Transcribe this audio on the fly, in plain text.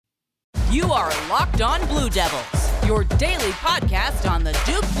You are Locked On Blue Devils, your daily podcast on the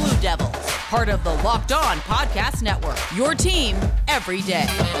Duke Blue Devils, part of the Locked On Podcast Network, your team every day.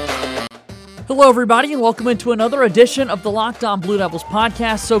 Hello, everybody, and welcome into another edition of the Locked On Blue Devils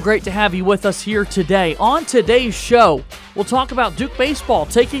podcast. So great to have you with us here today. On today's show, we'll talk about Duke baseball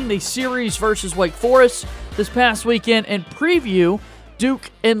taking the series versus Wake Forest this past weekend and preview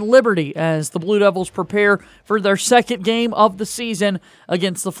Duke and Liberty as the Blue Devils prepare for their second game of the season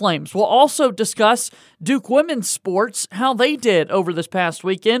against the Flames. We'll also discuss Duke women's sports, how they did over this past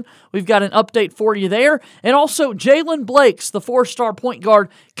weekend. We've got an update for you there. And also, Jalen Blakes, the four-star point guard,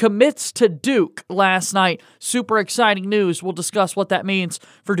 commits to Duke last night. Super exciting news. We'll discuss what that means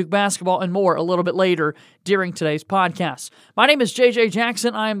for Duke basketball and more a little bit later during today's podcast. My name is JJ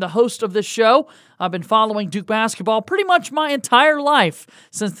Jackson. I am the host of this show. I've been following Duke basketball pretty much my entire life.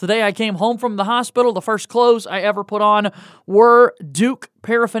 Since the day I came home from the hospital, the first clothes I ever put on were Duke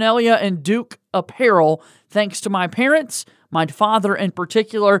paraphernalia and Duke apparel, thanks to my parents, my father in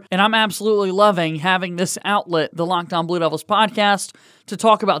particular, and I'm absolutely loving having this outlet, the Locked On Blue Devils podcast, to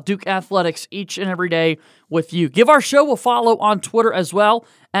talk about Duke athletics each and every day with you. Give our show a follow on Twitter as well,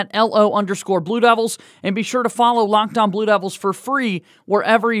 at LO_Blue Devils, and be sure to follow Locked On Blue Devils for free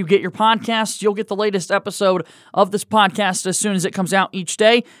wherever you get your podcasts. You'll get the latest episode of this podcast as soon as it comes out each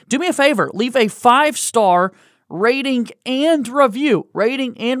day. Do me a favor, leave a 5-star rating and review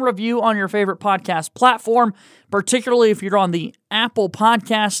on your favorite podcast platform, particularly if you're on the Apple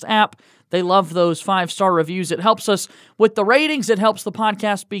Podcast app. They love those 5-star reviews. It helps us with the ratings. It helps the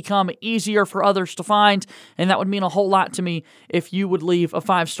podcast become easier for others to find, and that would mean a whole lot to me if you would leave a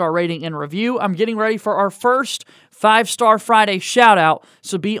 5-star rating and review. I'm getting ready for our first 5-Star Friday shout-out,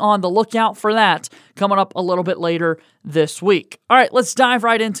 so be on the lookout for that coming up a little bit later this week. All right, let's dive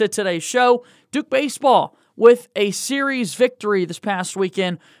right into today's show. Duke baseball with a series victory this past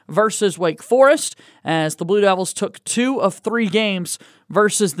weekend versus Wake Forest, as the Blue Devils took 2 of 3 games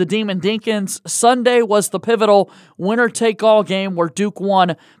versus the Demon Deacons. Sunday was the pivotal winner-take-all game where Duke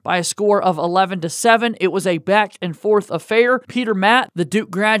won by a score of 11-7. It was a back-and-forth affair. Peter Matt, the Duke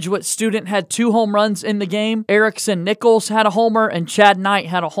graduate student, had 2 home runs in the game. Erickson Nichols had a homer, and Chad Knight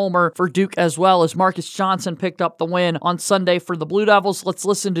had a homer for Duke as well, as Marcus Johnson picked up the win on Sunday for the Blue Devils. Let's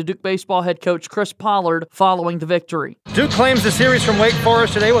listen to Duke baseball head coach Chris Pollard following the victory. Duke claims the series from Wake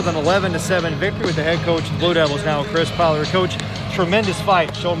Forest today with an 11-7 victory with the head coach of the Blue Devils now, Chris Pollard. Coach, tremendous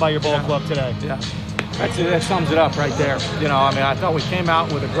fight shown by your ball club today. Yeah, that sums it up right there. I thought we came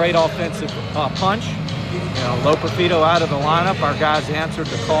out with a great offensive punch. Loperfido out of the lineup. Our guys answered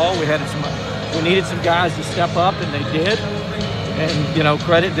the call. We needed some guys to step up, and they did. And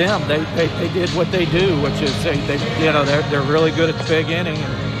credit them. They did what they do, which is they're really good at the big inning.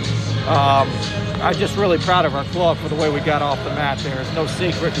 And I'm just really proud of our club for the way we got off the mat there. It's no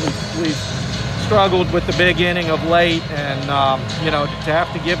secret we've struggled with the big inning of late, and to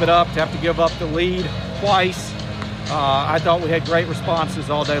have to give it up, to have to give up the lead twice. I thought we had great responses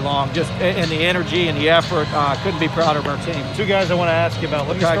all day long, and the energy and the effort. Couldn't be prouder of our team. 2 guys I want to ask you about.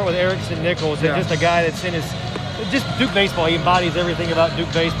 Let me start with Erickson Nichols. Yeah. Just a guy that's in just Duke baseball. He embodies everything about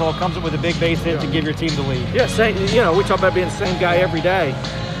Duke baseball. Comes up with a big base hit to give your team the lead. Yeah, we talk about being the same guy every day.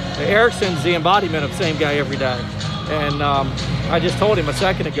 Erickson's the embodiment of the same guy every day. And I just told him a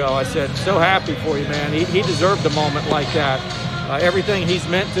second ago, I said, so happy for you, man. He deserved a moment like that. Everything he's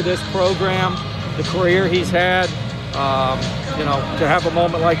meant to this program, the career he's had, to have a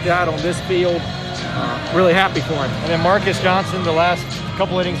moment like that on this field, really happy for him. And then Marcus Johnson, the last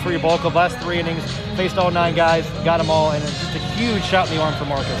couple innings for your ball club, last 3 innings, faced all 9 guys, got them all, and it's just a huge shot in the arm for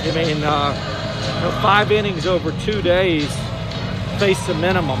Marcus. 5 innings over 2 days, faced the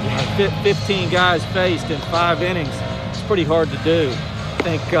minimum. 15 guys faced in 5 innings. It's pretty hard to do. I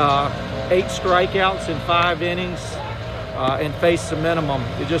think 8 strikeouts in 5 innings and faced the minimum.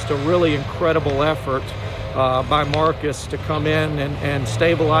 It's just a really incredible effort by Marcus to come in and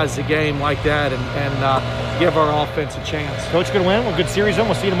stabilize the game like that and give our offense a chance. Coach, good win. Well, good series win.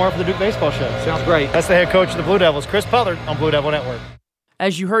 We'll see you tomorrow for the Duke Baseball Show. Sounds great. That's the head coach of the Blue Devils, Chris Pollard, on Blue Devil Network.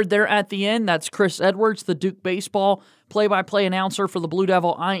 As you heard there at the end, that's Chris Edwards, the Duke baseball play-by-play announcer for the Blue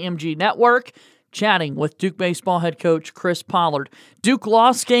Devil IMG Network, chatting with Duke baseball head coach Chris Pollard. Duke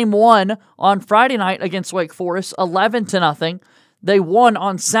lost Game 1 on Friday night against Wake Forest, 11-0. They won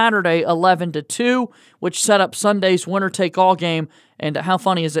on Saturday 11-2, which set up Sunday's winner-take-all game. And how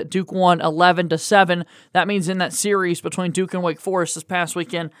funny is it? Duke won 11-7. That means in that series between Duke and Wake Forest this past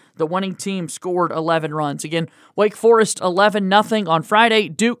weekend, the winning team scored 11 runs. Again, Wake Forest 11-0 on Friday,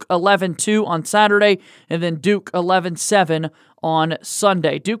 Duke 11-2 on Saturday, and then Duke 11-7 on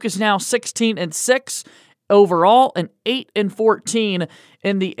Sunday. Duke is now 16-6 overall and 8-14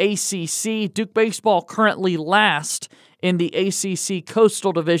 in the ACC. Duke baseball currently last in the ACC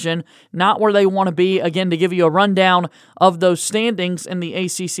Coastal Division, not where they want to be. Again, to give you a rundown of those standings in the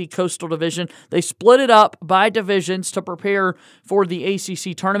ACC Coastal Division, they split it up by divisions to prepare for the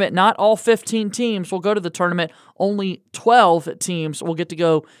ACC tournament. Not all 15 teams will go to the tournament. Only 12 teams will get to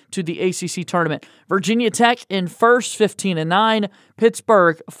go to the ACC tournament. Virginia Tech in first, 15-9.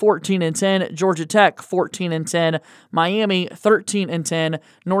 Pittsburgh, 14-10. Georgia Tech, 14-10. Miami, 13-10.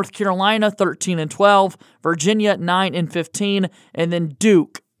 North Carolina, 13-12. Virginia, 9-15. And then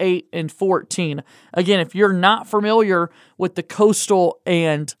Duke, 8-14. Again, if you're not familiar with the Coastal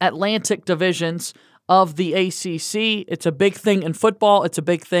and Atlantic divisions of the ACC, it's a big thing in football. It's a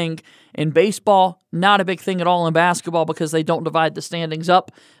big thing in baseball. Not a big thing at all in basketball because they don't divide the standings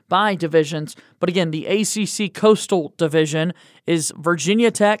up by divisions. But again, the ACC Coastal Division is Virginia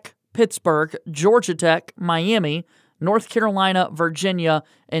Tech, Pittsburgh, Georgia Tech, Miami, North Carolina, Virginia,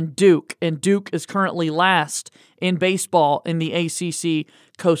 and Duke. And Duke is currently last in baseball in the ACC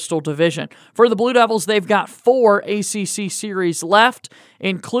Coastal Division. For the Blue Devils, they've got 4 ACC series left,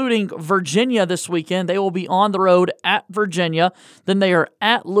 including Virginia this weekend. They will be on the road at Virginia. Then they are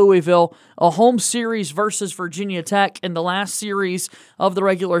at Louisville, a home series versus Virginia Tech, and the last series of the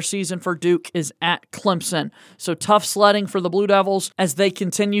regular season for Duke is at Clemson. So tough sledding for the Blue Devils as they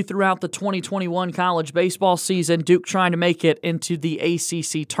continue throughout the 2021 college baseball season. Duke trying to make it into the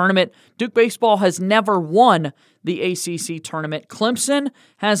ACC tournament. Duke baseball has never won the ACC tournament. Clemson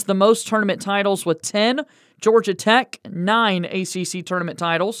has the most tournament titles with 10. Georgia Tech, 9 ACC tournament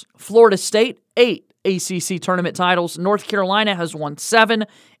titles. Florida State, 8 ACC tournament titles. North Carolina has won 7.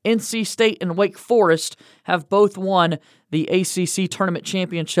 NC State and Wake Forest have both won the ACC tournament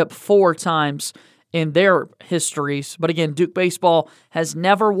championship 4 times in their histories. But again, Duke baseball has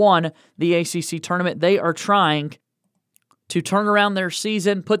never won the ACC tournament. They are trying to turn around their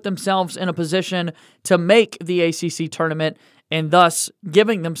season, put themselves in a position to make the ACC tournament, and thus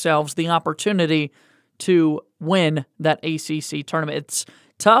giving themselves the opportunity to win that ACC tournament. It's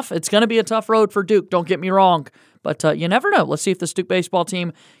tough. It's going to be a tough road for Duke, don't get me wrong, but you never know. Let's see if this Duke baseball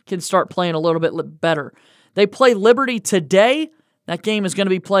team can start playing a little bit better. They play Liberty today. That game is going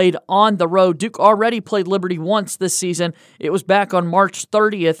to be played on the road. Duke already played Liberty once this season. It was back on March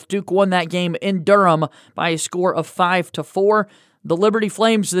 30th. Duke won that game in Durham by a score of 5-4. The Liberty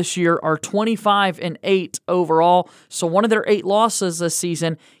Flames this year are 25-8 overall, so one of their 8 losses this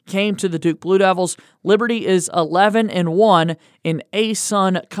season came to the Duke Blue Devils. Liberty is 11-1 in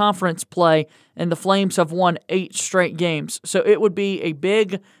ASUN conference play, and the Flames have won 8 straight games. So it would be a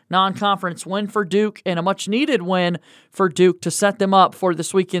big non-conference win for Duke and a much-needed win for Duke to set them up for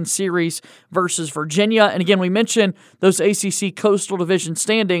this weekend series versus Virginia. And again, we mentioned those ACC Coastal Division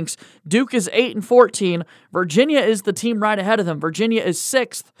standings. Duke is 8-14. Virginia is the team right ahead of them. Virginia is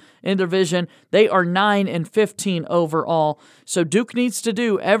 6th in the division. They are 9-15 overall. So Duke needs to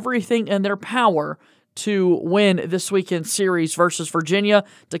do everything in their power to win this weekend series versus Virginia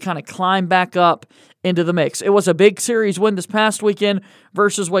to kind of climb back up into the mix. It was a big series win this past weekend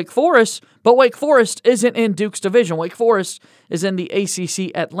versus Wake Forest, but Wake Forest isn't in Duke's division. Wake Forest is in the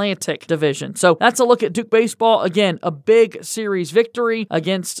ACC Atlantic division. So that's a look at Duke baseball. Again, a big series victory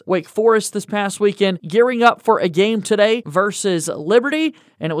against Wake Forest this past weekend, gearing up for a game today versus Liberty,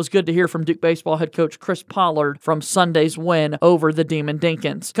 and it was good to hear from Duke baseball head coach Chris Pollard from Sunday's win over the Demon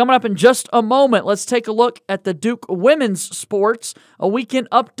Dinkins. Coming up in just a moment, let's take a look at the Duke women's sports, a weekend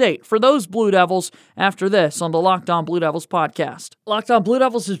update for those Blue Devils after this on the Locked On Blue Devils podcast. Locked On Blue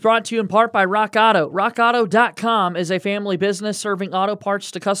Devils is brought to you in part by Rock Auto. RockAuto.com is a family business serving auto parts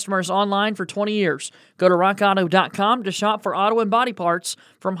to customers online for 20 years. Go to RockAuto.com to shop for auto and body parts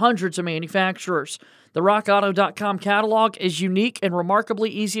from hundreds of manufacturers. The RockAuto.com catalog is unique and remarkably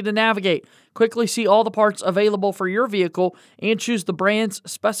easy to navigate. Quickly see all the parts available for your vehicle and choose the brands,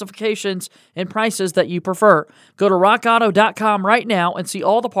 specifications, and prices that you prefer. Go to RockAuto.com right now and see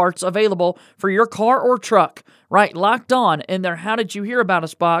all the parts available for your car or truck. Right, Locked On in their How Did You Hear About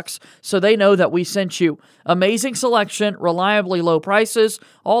Us box so they know that we sent you. Amazing selection, reliably low prices,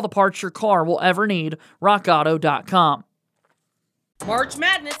 all the parts your car will ever need. RockAuto.com. March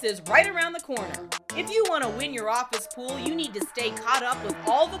Madness is right around the corner. If you want to win your office pool, you need to stay caught up with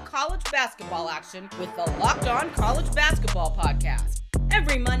all the college basketball action with the Locked On College Basketball Podcast.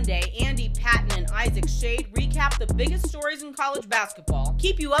 Every Monday, Andy Patton and Isaac Shade recap the biggest stories in college basketball,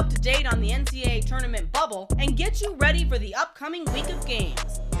 keep you up to date on the NCAA tournament bubble, and get you ready for the upcoming week of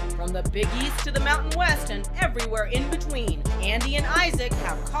games. From the Big East to the Mountain West and everywhere in between, Andy and Isaac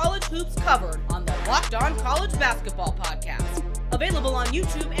have college hoops covered on the Locked On College Basketball Podcast. Available on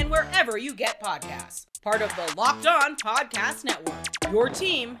YouTube and wherever you get podcasts. Part of the Locked On Podcast Network. Your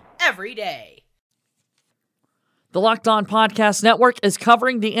team every day. The Locked On Podcast Network is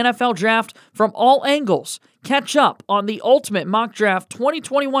covering the NFL Draft from all angles. Catch up on the Ultimate Mock Draft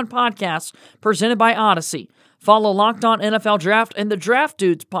 2021 podcast presented by Odyssey. Follow Locked On NFL Draft and the Draft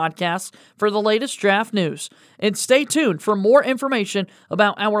Dudes podcast for the latest draft news. And stay tuned for more information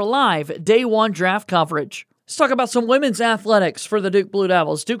about our live Day 1 draft coverage. Let's talk about some women's athletics for the Duke Blue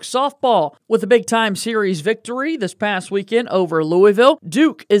Devils. Duke softball with a big-time series victory this past weekend over Louisville.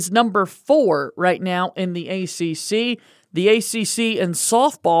 Duke is number 4 right now in the ACC. The ACC in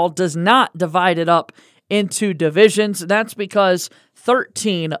softball does not divide it up into divisions. That's because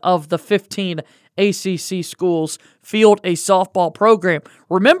 13 of the 15 ACC schools field a softball program.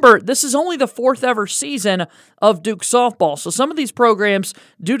 Remember, this is only the 4th ever season of Duke softball, so some of these programs,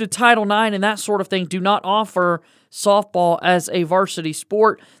 due to Title IX and that sort of thing, do not offer softball as a varsity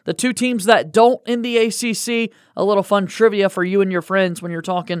sport. The two teams that don't in the ACC, a little fun trivia for you and your friends when you're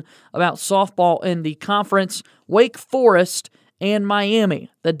talking about softball in the conference, Wake Forest and Miami.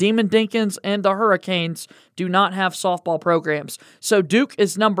 The Demon Deacons and the Hurricanes do not have softball programs. So Duke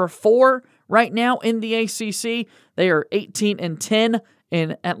is number 4 right now in the ACC. They are 18-10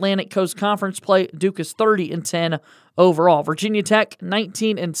 in Atlantic Coast Conference play. Duke is 30-10 overall. Virginia Tech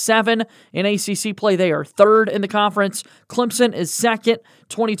 19-7 in ACC play. They are 3rd in the conference. Clemson is 2nd,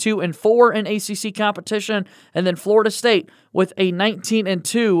 22-4 in ACC competition, and then Florida State with a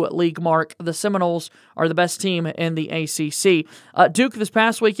 19-2 league mark. The Seminoles are the best team in the ACC. Duke this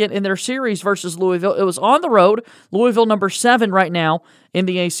past weekend in their series versus Louisville, it was on the road. Louisville number 7 right now in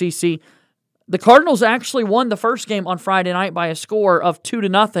the ACC. The Cardinals actually won the first game on Friday night by a score of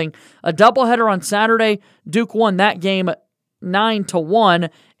 2-0. A doubleheader on Saturday. Duke won that game 9-1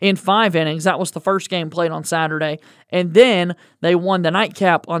 in 5 innings. That was the first game played on Saturday. And then they won the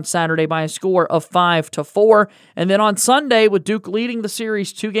nightcap on Saturday by a score of 5-4. And then on Sunday, with Duke leading the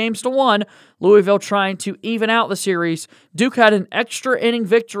series 2-1, Louisville trying to even out the series, Duke had an extra inning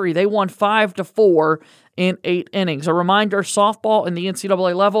victory. They won 5-4 in 8 innings. A reminder, softball in the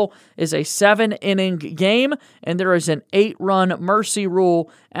NCAA level is a 7-inning game, and there is an 8-run mercy rule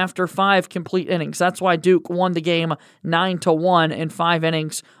after 5 complete innings. That's why Duke won the game 9-1 in 5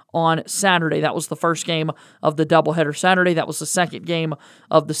 innings on Saturday. That was the first game of the doubleheader Saturday. That was the second game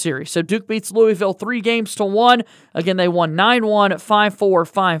of the series. So Duke beats Louisville 3-1. Again, they won 9-1,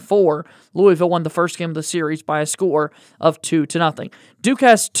 5-4, 5-4. Louisville won the first game of the series by a score of 2-0. Duke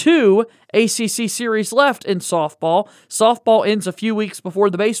has 2 ACC series left in softball. Softball ends a few weeks before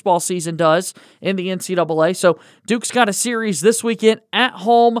the baseball season does in the NCAA. So Duke's got a series this weekend at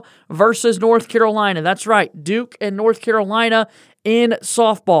home versus North Carolina. That's right, Duke and North Carolina in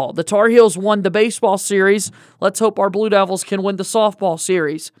softball. The Tar Heels won the baseball series. Let's hope our Blue Devils can win the softball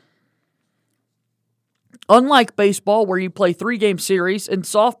series. Unlike baseball, where you play 3-game series, in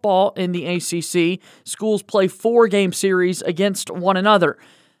softball in the ACC, schools play 4-game series against one another.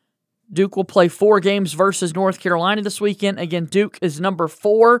 Duke will play 4 games versus North Carolina this weekend. Again, Duke is number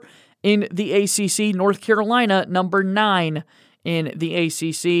 4 in the ACC. North Carolina, number 9 in the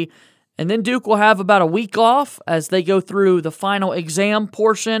ACC. And then Duke will have about a week off as they go through the final exam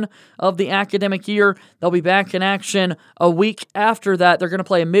portion of the academic year. They'll be back in action a week after that. They're going to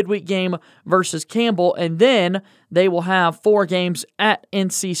play a midweek game versus Campbell, and then they will have 4 games at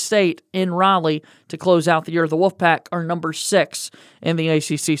NC State in Raleigh to close out the year. The Wolfpack are number 6 in the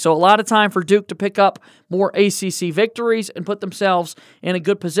ACC. So a lot of time for Duke to pick up more ACC victories and put themselves in a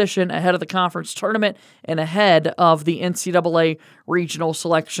good position ahead of the conference tournament and ahead of the NCAA regional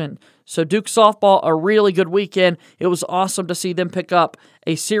selection. So Duke softball, a really good weekend. It was awesome to see them pick up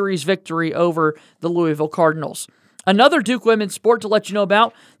a series victory over the Louisville Cardinals. Another Duke women's sport to let you know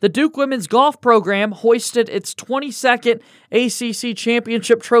about, the Duke women's golf program hoisted its 22nd ACC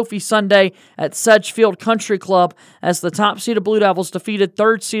championship trophy Sunday at Sedgefield Country Club as the top-seeded Blue Devils defeated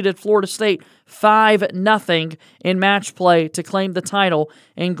third-seeded Florida State 5-0 in match play to claim the title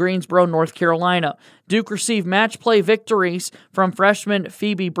in Greensboro, North Carolina. Duke received match play victories from freshman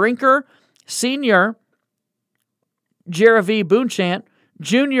Phoebe Brinker, senior Jeravi Boonchant,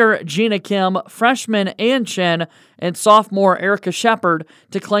 junior Gina Kim, freshman Ann Chen, and sophomore Erica Shepard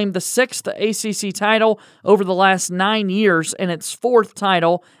to claim the 6th ACC title over the last 9 years and its 4th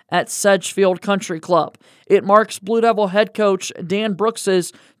title at Sedgefield Country Club. It marks Blue Devil head coach Dan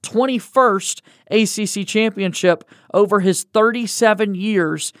Brooks' 21st ACC championship over his 37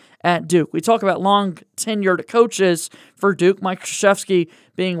 years at Duke. We talk about long-tenured coaches for Duke, Mike Krzyzewski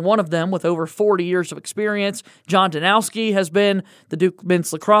being one of them with over 40 years of experience. John Danowski has been the Duke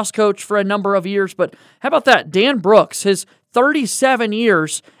men's lacrosse coach for a number of years. But how about that? Dan Brooks, his 37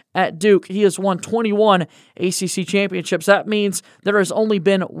 years at Duke, he has won 21 ACC championships. That means there has only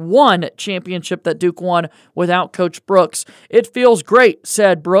been one championship that Duke won without Coach Brooks. It feels great,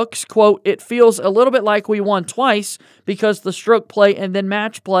 said Brooks. Quote, it feels a little bit like we won twice because the stroke play and then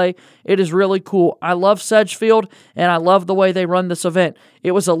match play, it is really cool. I love Sedgefield, and I love the way they run this event.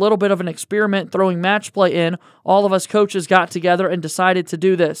 It was a little bit of an experiment throwing match play in. All of us coaches got together and decided to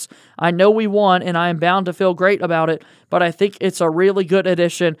do this. I know we won, and I am bound to feel great about it, but I think it's a really good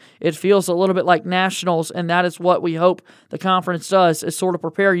addition. It feels a little bit like nationals, and that is what we hope the conference does, is sort of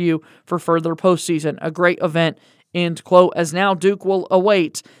prepare you for further postseason. A great event, end quote, as now Duke will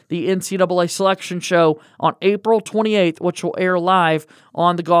await the NCAA selection show on April 28th, which will air live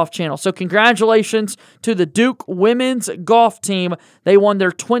on the Golf Channel. So congratulations to the Duke women's golf team. They won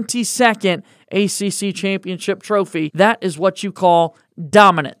their 22nd ACC championship trophy. That is what you call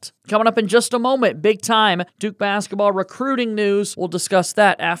dominant. Coming up in just a moment, big time Duke basketball recruiting news. We'll discuss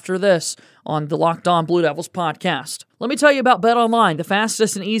that after this on the Locked On Blue Devils podcast. Let me tell you about BetOnline, the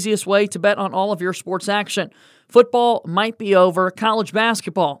fastest and easiest way to bet on all of your sports action. Football might be over, college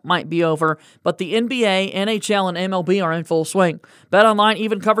basketball might be over, but the NBA, NHL, and MLB are in full swing. BetOnline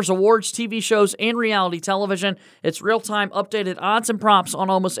even covers awards, TV shows, and reality television. It's real-time updated odds and props on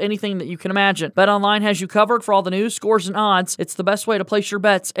almost anything that you can imagine. BetOnline has you covered for all the news, scores, and odds. It's the best way to place your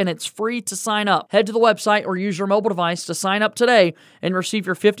bets, and it's free to sign up. Head to the website or use your mobile device to sign up today and receive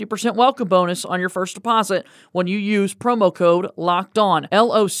your 50% welcome bonus on your first deposit when you use promo code LOCKEDON.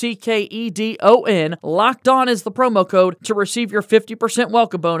 LOCKEDON. Locked On is the promo code to receive your 50%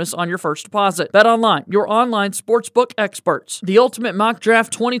 welcome bonus on your first deposit. BetOnline, your online sportsbook experts. The Ultimate Mock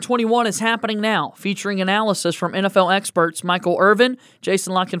Draft 2021 is happening now, featuring analysis from NFL experts Michael Irvin,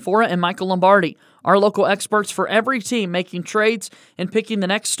 Jason La Canfora, and Michael Lombardi. Our local experts for every team making trades and picking the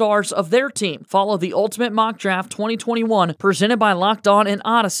next stars of their team. Follow the Ultimate Mock Draft 2021 presented by Locked On and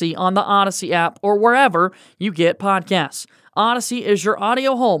Odyssey on the Odyssey app or wherever you get podcasts. Odyssey is your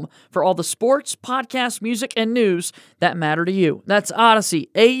audio home for all the sports, podcasts, music, and news that matter to you. That's Odyssey,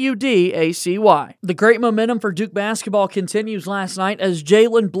 AUDACY. The great momentum for Duke basketball continues last night as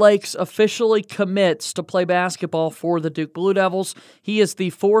Jalen Blakes officially commits to play basketball for the Duke Blue Devils. He is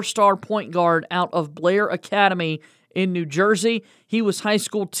the 4-star point guard out of Blair Academy in New Jersey. He was high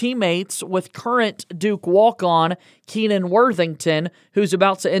school teammates with current Duke walk-on Keenan Worthington, who's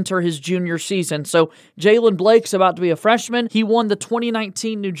about to enter his junior season. So Jalen Blake's about to be a freshman. He won the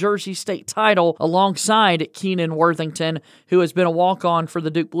 2019 New Jersey State title alongside Keenan Worthington, who has been a walk-on for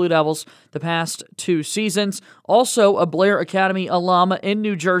the Duke Blue Devils the past 2 seasons. Also a Blair Academy alum in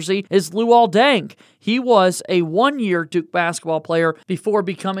New Jersey is Luol Deng. He was a 1-year Duke basketball player before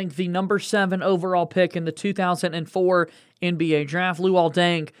becoming the number 7 overall pick in the 2004 NBA draft. Luol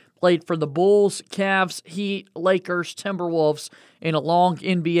Deng played for the Bulls, Cavs, Heat, Lakers, Timberwolves in a long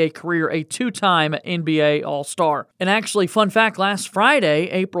NBA career, a 2-time NBA All-Star. And actually, fun fact, last Friday,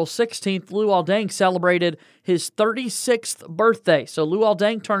 April 16th, Luol Deng celebrated his 36th birthday. So Luol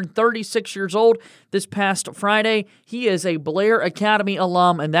Deng turned 36 years old this past Friday. He is a Blair Academy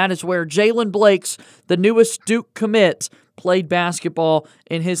alum, and that is where Jalen Blakes, the newest Duke commit, played basketball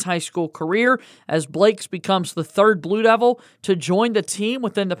in his high school career, as Blakes becomes the 3rd Blue Devil to join the team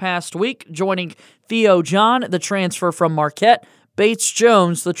within the past week, joining Theo John, the transfer from Marquette, Bates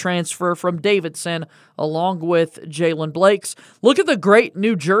Jones, the transfer from Davidson, along with Jalen Blakes. Look at the great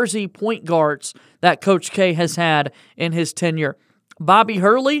New Jersey point guards that Coach K has had in his tenure. Bobby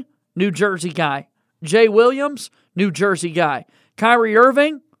Hurley, New Jersey guy. Jay Williams, New Jersey guy. Kyrie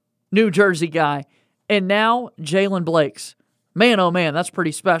Irving, New Jersey guy. And now Jalen Blakes. Man, oh man, that's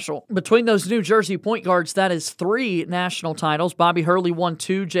pretty special. Between those New Jersey point guards, that is 3 national titles. Bobby Hurley won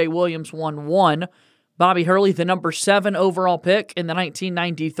 2, Jay Williams won 1. Bobby Hurley, the number 7 overall pick in the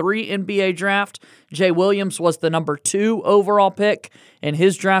 1993 NBA draft. Jay Williams was the number 2 overall pick in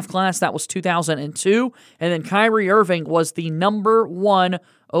his draft class. That was 2002. And then Kyrie Irving was the number 1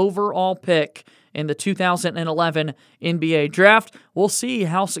 overall pick in the 2011 NBA draft. We'll see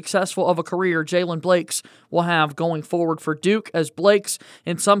how successful of a career Jalen Blakes will have going forward for Duke, as Blakes,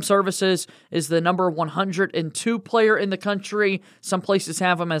 in some services, is the number 102 player in the country. Some places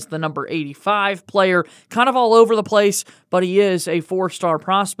have him as the number 85 player. Kind of all over the place, but he is a 4-star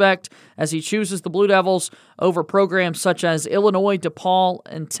prospect as he chooses the Blue Devils over programs such as Illinois, DePaul,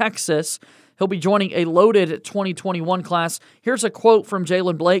 and Texas. He'll be joining a loaded 2021 class. Here's a quote from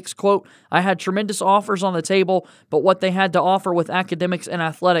Jalen Blakes, quote, "I had tremendous offers on the table, but what they had to offer with academics and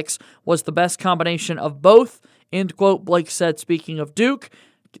athletics was the best combination of both," end quote. Blake said, speaking of Duke,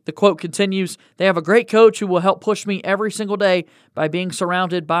 The quote continues, "They have a great coach who will help push me every single day by being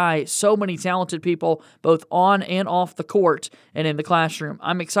surrounded by so many talented people, both on and off the court and in the classroom.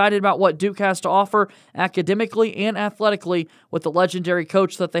 I'm excited about what Duke has to offer academically and athletically with the legendary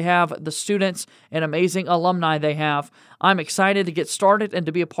coach that they have, the students, and amazing alumni they have. I'm excited to get started and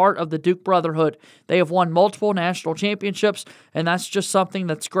to be a part of the Duke Brotherhood. They have won multiple national championships, and that's just something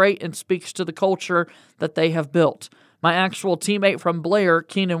that's great and speaks to the culture that they have built. My actual teammate from Blair,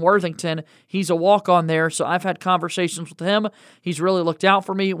 Keenan Worthington, he's a walk-on there, so I've had conversations with him. He's really looked out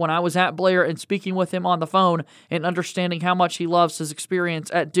for me when I was at Blair, and speaking with him on the phone and understanding how much he loves his experience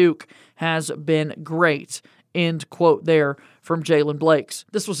at Duke has been great." End quote there from Jalen Blakes.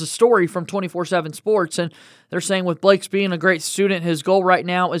 This was a story from 24/7 Sports, and they're saying with Blakes being a great student, his goal right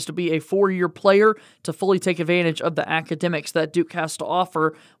now is to be a 4-year player to fully take advantage of the academics that Duke has to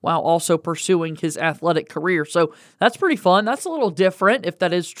offer while also pursuing his athletic career. So that's pretty fun. That's a little different, if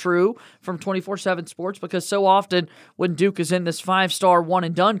that is true, from 24/7 Sports, because so often when Duke is in this 5-star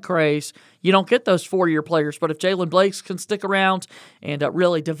one-and-done craze, you don't get those 4-year players. But if Jalen Blakes can stick around and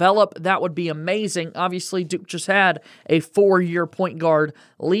really develop, that would be amazing. Obviously, Duke just had a 4-year point guard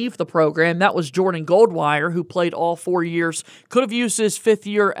leave the program. That was Jordan Goldwire, who played all 4 years. Could have used his 5th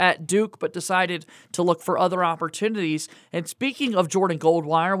year at Duke, but decided to look for other opportunities. And speaking of Jordan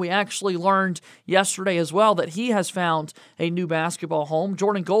Goldwire, we actually learned yesterday as well that he has found a new basketball home.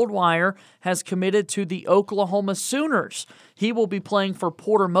 Jordan Goldwire has committed to the Oklahoma Sooners. He will be playing for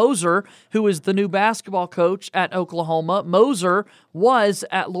Porter Moser, who is the new basketball coach at Oklahoma. Moser was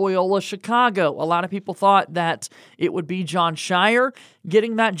at Loyola Chicago. A lot of people thought that it would be Jon Scheyer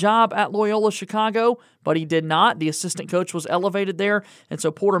getting that job at Loyola Chicago, but he did not. The assistant coach was elevated there, and so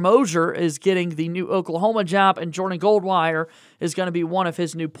Porter Moser is getting the new Oklahoma job, and Jordan Goldwire is going to be one of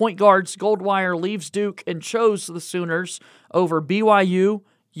his new point guards. Goldwire leaves Duke and chose the Sooners over BYU,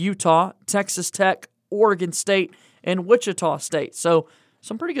 Utah, Texas Tech, Oregon State, and Wichita State. So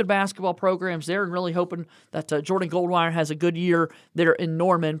some pretty good basketball programs there, and really hoping that Jordan Goldwire has a good year there in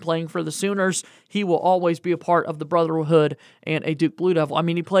Norman playing for the Sooners. He will always be a part of the Brotherhood and a Duke Blue Devil. I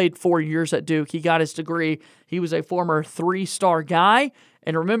mean, he played 4 years at Duke. He got his degree. He was a former 3-star guy.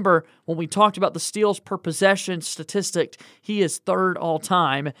 And remember, when we talked about the steals per possession statistic, he is 3rd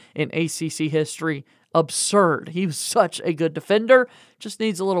all-time in ACC history. Absurd. He was such a good defender. Just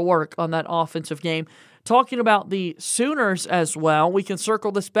needs a little work on that offensive game. Talking about the Sooners as well, we can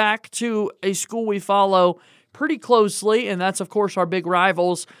circle this back to a school we follow pretty closely, and that's, of course, our big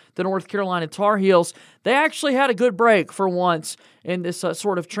rivals, the North Carolina Tar Heels. They actually had a good break for once in this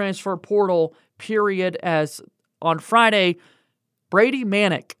sort of transfer portal period, as on Friday, Brady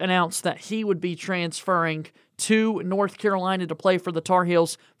Manek announced that he would be transferring to North Carolina to play for the Tar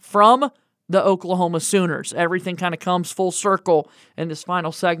Heels from the Oklahoma Sooners. Everything kind of comes full circle in this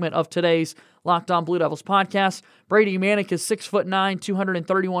final segment of today's Locked On Blue Devils podcast. Brady Manek is 6'9",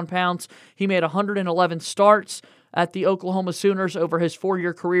 231 pounds. He made 111 starts at the Oklahoma Sooners over his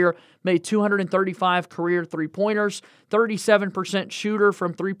 4-year career, made 235 career three-pointers, 37% shooter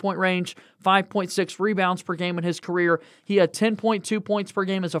from three-point range, 5.6 rebounds per game in his career. He had 10.2 points per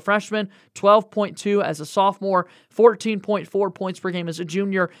game as a freshman, 12.2 as a sophomore, 14.4 points per game as a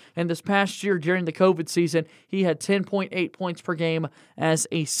junior, and this past year during the COVID season, he had 10.8 points per game as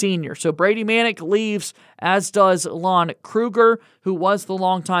a senior. So Brady Manek leaves, as does Lon Kruger, who was the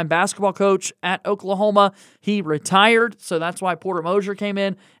longtime basketball coach at Oklahoma. He retired, so that's why Porter Moser came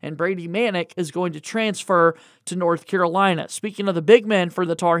in, and Brady Manek is going to transfer to North Carolina. Speaking of the big men for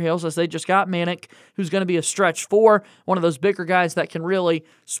the Tar Heels, as they just got Manek, who's going to be a stretch 4, one of those bigger guys that can really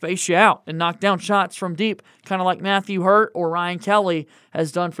space you out and knock down shots from deep, kind of like Matthew Hurt or Ryan Kelly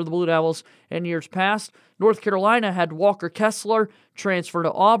has done for the Blue Devils in years past. North Carolina had Walker Kessler transfer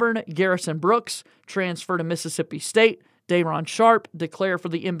to Auburn, Garrison Brooks transfer to Mississippi State, Day'Ron Sharpe declare for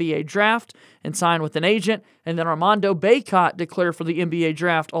the NBA draft and sign with an agent, and then Armando Bacot declare for the NBA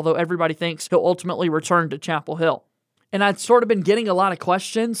draft, although everybody thinks he'll ultimately return to Chapel Hill. And I'd sort of been getting a lot of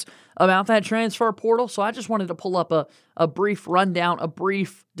questions about that transfer portal, so I just wanted to pull up a brief rundown, a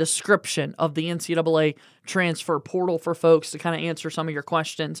brief description of the NCAA transfer portal for folks to kind of answer some of your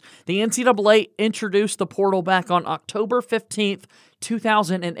questions. The NCAA introduced the portal back on October 15th,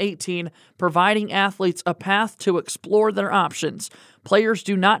 2018, providing athletes a path to explore their options. Players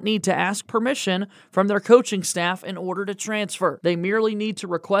do not need to ask permission from their coaching staff in order to transfer. They merely need to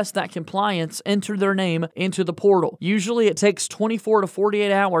request that compliance enter their name into the portal. Usually it takes 24 to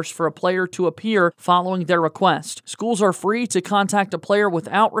 48 hours for a player to appear following their request. Schools are free to contact a player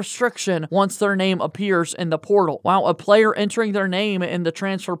without restriction once their name appears in the portal. While a player entering their name in the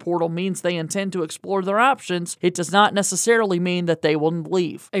transfer portal means they intend to explore their options, it does not necessarily mean that they will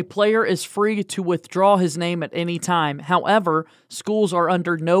leave. A player is free to withdraw his name at any time. However, schools are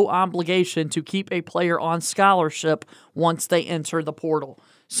under no obligation to keep a player on scholarship once they enter the portal.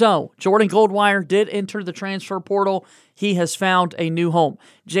 So, Jordan Goldwire did enter the transfer portal. He has found a new home.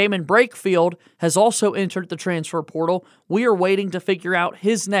 Jaemyn Brakefield has also entered the transfer portal. We are waiting to figure out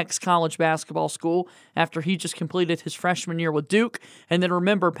his next college basketball school after he just completed his freshman year with Duke. And then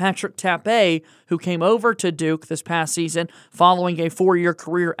remember Patrick Tape, who came over to Duke this past season following a 4-year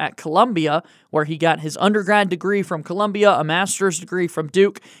career at Columbia, where he got his undergrad degree from Columbia, a master's degree from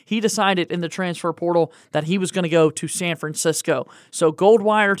Duke. He decided in the transfer portal that he was going to go to San Francisco. So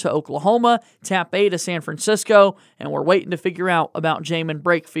Goldwire to Oklahoma, Tape to San Francisco, and we're waiting to figure out about Jaemyn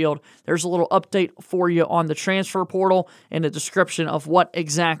Brakefield. There's a little update for you on the transfer portal and a description of what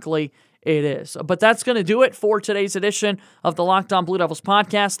exactly it is. But that's going to do it for today's edition of the Locked On Blue Devils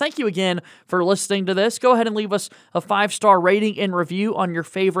podcast. Thank you again for listening to this. Go ahead and leave us a 5-star rating and review on your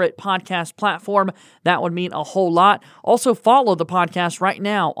favorite podcast platform. That would mean a whole lot. Also, follow the podcast right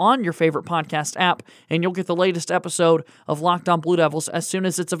now on your favorite podcast app, and you'll get the latest episode of Locked On Blue Devils as soon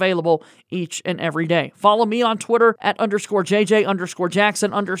as it's available each and every day. Follow me on Twitter at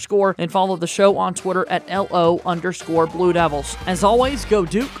 _JJ_Jackson_, and follow the show on Twitter at LO_Blue Devils. As always, go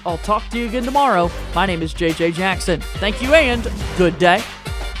Duke. I'll talk to you again tomorrow. My name is JJ Jackson. Thank you and good day.